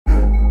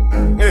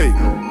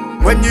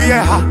When you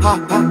hear ha ha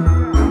ha,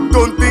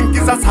 don't think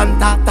it's a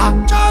Santa ta.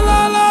 Cha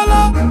la la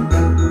la.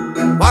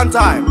 One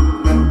time,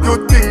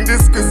 you think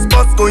this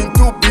Christmas going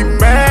to be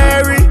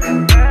merry?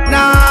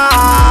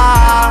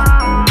 Nah,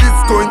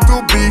 it's going to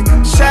be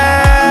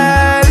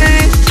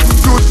Shelly.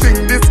 You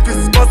think this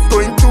Christmas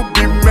going to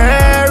be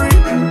merry?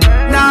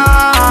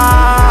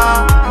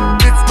 Nah,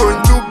 it's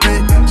going to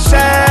be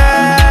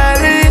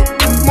Shelly.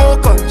 More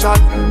gunshot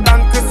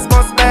than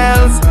Christmas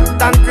bells,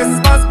 than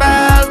Christmas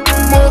bells.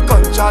 More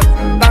gunshot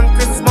than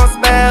Christmas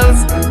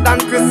bells, than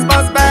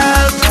Christmas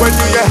bells. When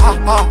you hear ha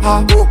ha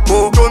ha, oh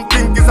oh, don't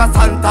think it's a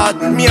Santa.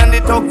 Me and the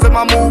dogs them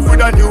a move with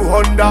a new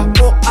Honda.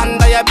 Oh,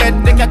 under your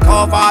bed they can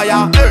cover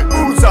ya. Hey,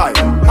 who's I?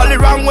 All the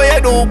wrong way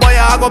you do, boy,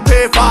 I go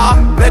pay for.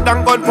 Lead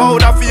and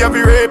gunpowder for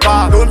every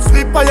raper. Don't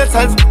sleep on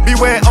yourself,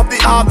 beware of the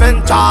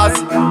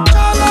Avengers.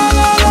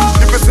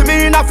 If you see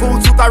me in a full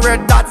suit of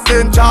red, that's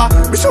danger.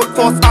 Me should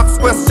first ask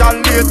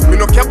question late. Me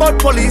no care about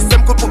police,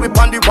 them could put me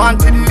on the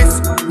wanted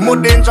list. More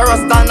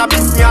dangerous than a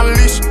beast me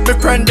unleash. Me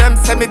friend them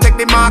say me take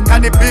the mark of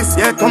the beast.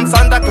 Yeah, come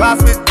Santa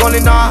Claus with gun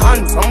in her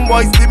hand. Some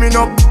boys teaming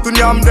up to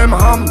yam them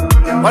ham.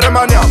 What them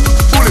on yam?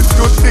 Bullet,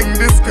 you think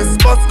this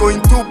Christmas going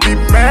to be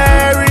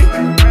merry?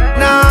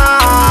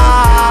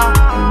 Nah,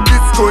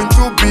 it's going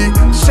to be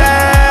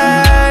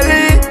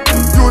Shelly.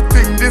 You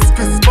think this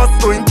Christmas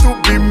going to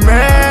be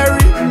merry?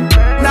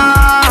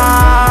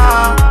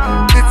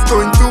 Nah, it's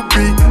going to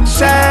be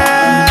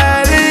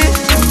Shelly.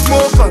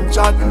 More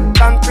gunshot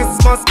than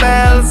Christmas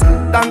bells,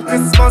 than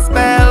Christmas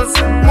bells.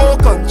 More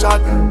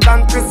gunshot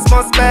than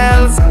Christmas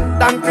bells,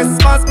 than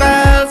Christmas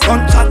bells.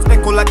 Gunshots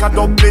echo like a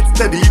doublet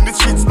steady in the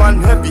streets,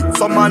 man heavy.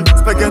 Some man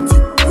spaghetti.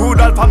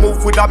 Rudolph a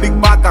move with a big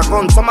bag of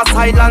guns. Some a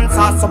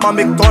silencer, some a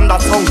make thunder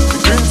sound. The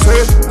king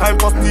say, time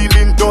for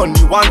stealing done.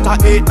 You want a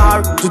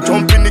AR to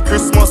jump in the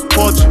Christmas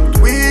pudge.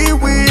 We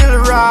will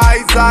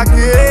rise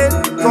again.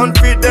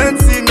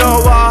 Confidence in our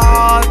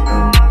heart,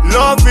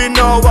 love in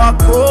our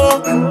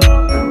core.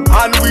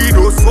 And we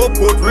don't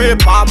support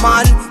raper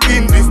man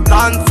in this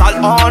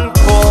dancehall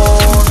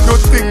encore. You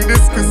think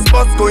this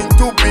Christmas going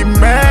to be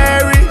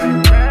merry?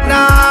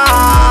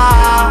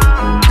 Nah,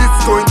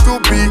 it's going to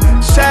be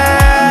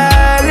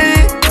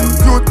Shelly.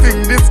 You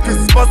think this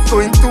Christmas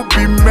going to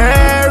be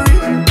merry?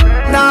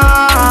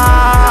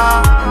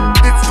 Nah,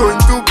 it's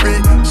going to be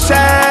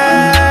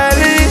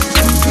Shelly.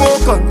 More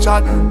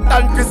gunshot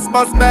than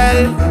Christmas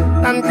bell,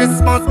 than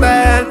Christmas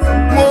bells.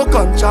 More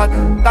gunshot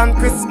than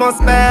Christmas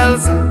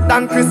bells,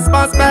 than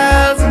Christmas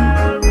bells.